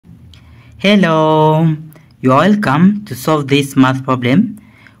Hello, you are welcome to solve this math problem,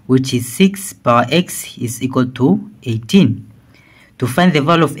 which is 6 power x is equal to 18. To find the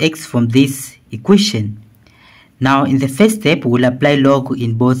value of x from this equation. Now in the first step, we'll apply log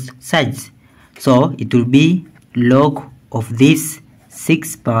in both sides. So it will be log of this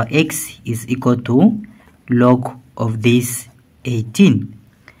 6 power x is equal to log of this 18.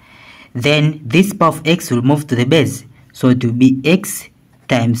 Then this power of x will move to the base. So it will be x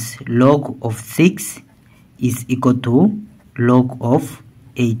times log of 6 is equal to log of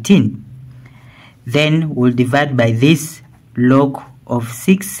 18. Then we'll divide by this log of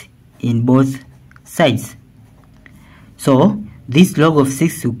 6 in both sides. So this log of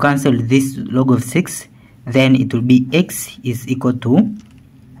 6 will cancel this log of 6. Then it will be x is equal to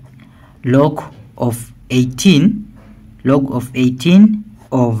log of 18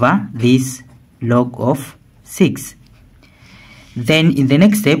 over this log of 6. Then in the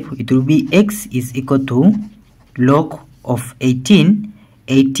next step, it will be x is equal to log of 18.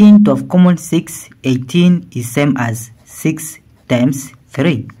 18 to have common 6, 18 is same as 6 times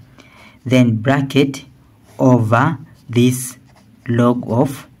 3. Then bracket over this log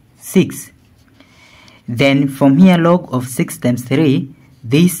of 6. Then from here, log of 6 times 3,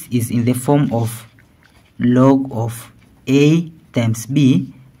 this is in the form of log of a times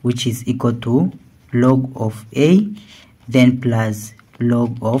b, which is equal to log of a, then plus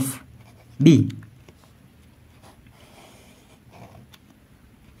log of b.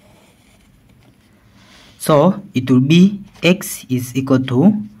 So it will be x is equal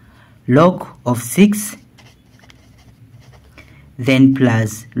to log of 6, then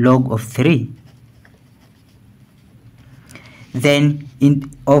plus log of 3. Then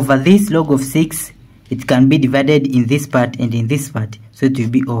over this log of 6, it can be divided in this part and in this part. So it will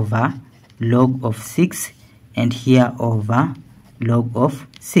be over log of 6 and here over log of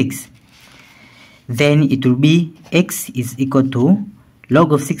 6. Then it will be x is equal to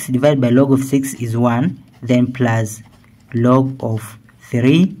log of 6 divided by log of 6 is 1, then plus log of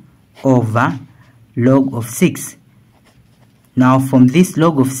 3 over log of 6. Now from this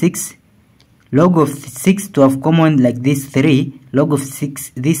log of 6 to have common like this 3, log of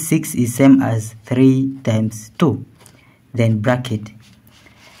 6, this 6 is same as 3 times 2, then bracket.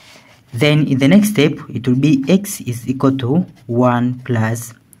 Then in the next step, it will be x is equal to 1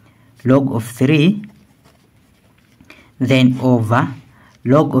 plus log of 3, then over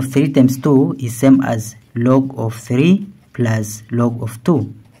log of 3 times 2 is same as log of 3 plus log of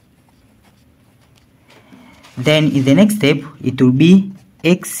 2. Then in the next step, it will be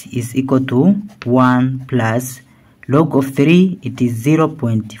x is equal to 1 plus log of 3, it is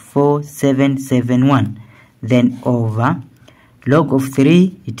 0.4771, then over log of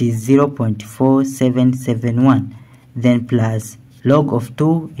 3, it is 0.4771, then plus log of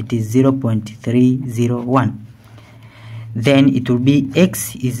 2, it is 0.301. Then it will be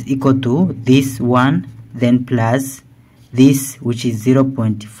x is equal to this 1, then plus this, which is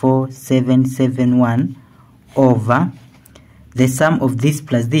 0.4771 over the sum of this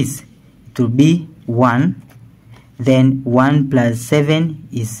plus this. It will be 1, then 1 plus 7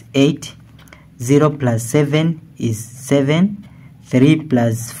 is 8, 0 plus 7 is 7, 3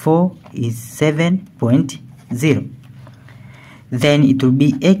 plus 4 is 7.0. Then it will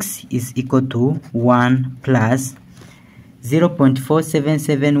be x is equal to 1 plus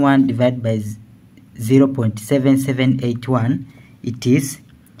 0.4771 divided by 0.7781. It is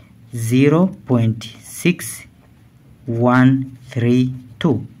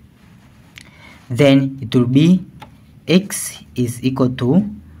 0.6132. Then it will be x is equal to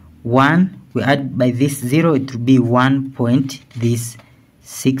 1. We add by this 0, it will be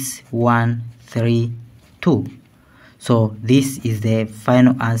 1.6132. So this is the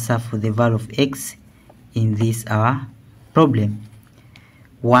final answer for the value of x in this our problem,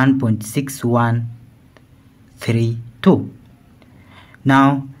 1.6132.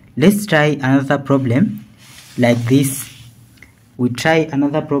 Now let's try another problem like this. We try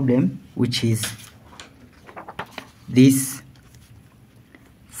another problem, which is this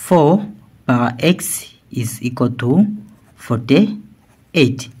 4 power x is equal to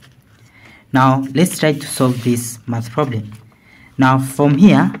 48. Now let's try to solve this math problem. Now from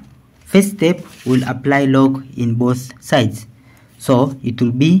here, first step, we'll apply log in both sides. So it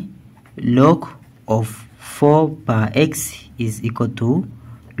will be log of 4 power x is equal to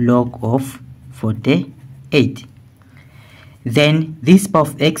log of 48. Then this power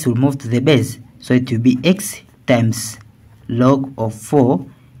of x will move to the base. So it will be x times log of 4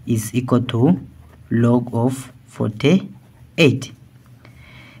 is equal to log of 48.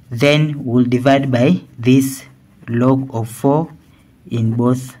 Then we'll divide by this log of 4 in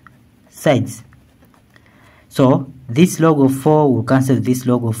both sides. So this log of 4 will cancel this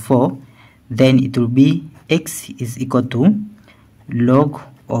log of 4. Then it will be x is equal to log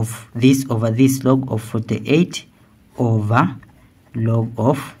of this over this, log of 48 over log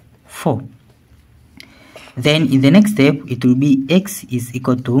of 4. Then in the next step, it will be x is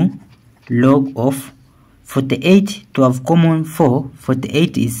equal to log of 48 to have common 4.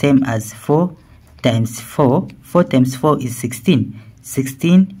 48 is same as 4 times 4. 4 times 4 is 16.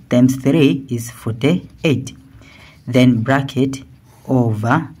 16 times 3 is 48. Then bracket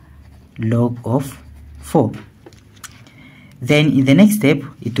over log of 4. Then in the next step,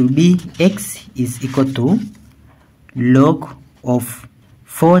 it will be x is equal to log of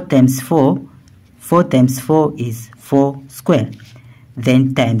 4 times 4. 4 times 4 is 4 square.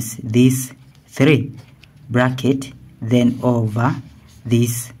 Then times this 3 bracket, then over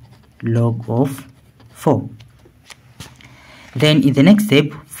this log of 4. Then in the next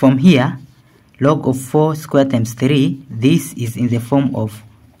step, from here, log of 4 square times 3, this is in the form of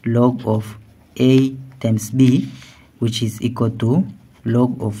log of a times b, which is equal to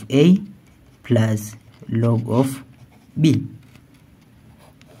log of a plus log of b.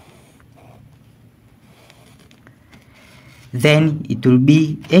 Then it will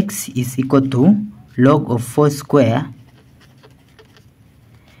be x is equal to log of 4 square,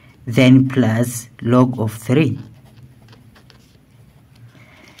 then plus log of 3.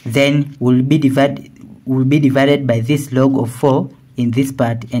 Then will be divided by this log of 4 in this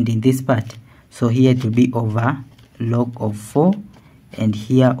part and in this part. So here it will be over log of 4 and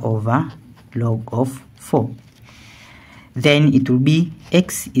here over log of 4. Then it will be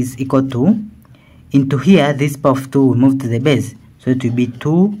x is equal to, into here this power of 2 will move to the base, so it will be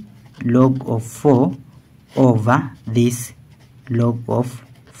 2 log of 4 over this log of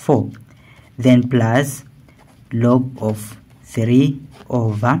 4, then plus log of 3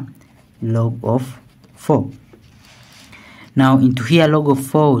 over log of 4. Now into here log of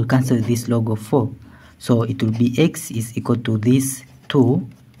 4 will cancel this log of 4, so it will be x is equal to this 2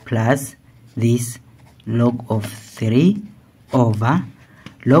 plus this log of 3 over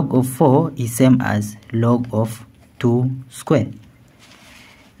log of 4 is same as log of 2 square.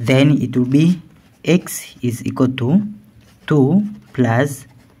 Then it will be x is equal to 2 plus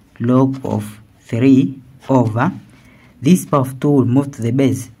log of 3 over this power of 2 will move to the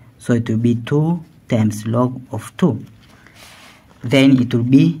base, so it will be 2 times log of 2. Then it will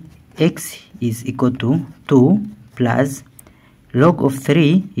be x is equal to 2 plus log of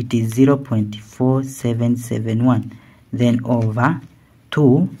 3, it is 0.4771, then over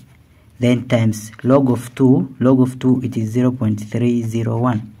 2, then times log of 2, it is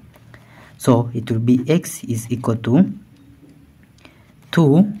 0.301. So it will be x is equal to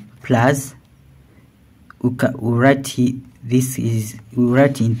 2 plus, we'll write here, we'll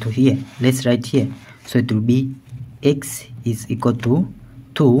write into here, let's write here. So it will be x is equal to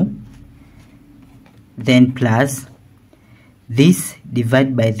 2, then plus this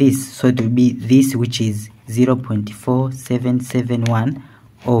divided by this, so it will be this, which is 0.4771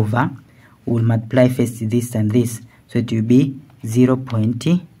 over, we'll multiply first this and this, so it will be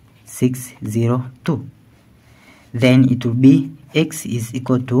 0.602. Then it will be x is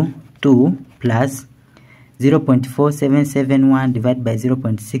equal to 2 plus 0.4771 divided by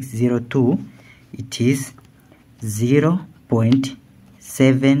 0.602, it is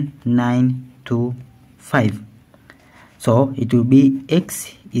 0.7925. So it will be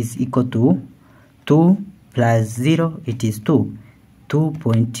x is equal to 2 plus 0, it is 2,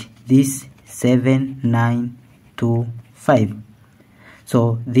 2.7925.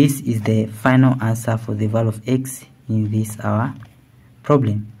 So this is the final answer for the value of x in this our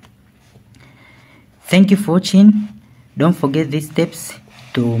problem. Thank you for watching. Don't forget these steps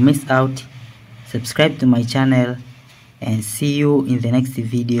to miss out. Subscribe to my channel and see you in the next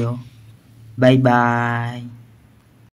video. Bye bye.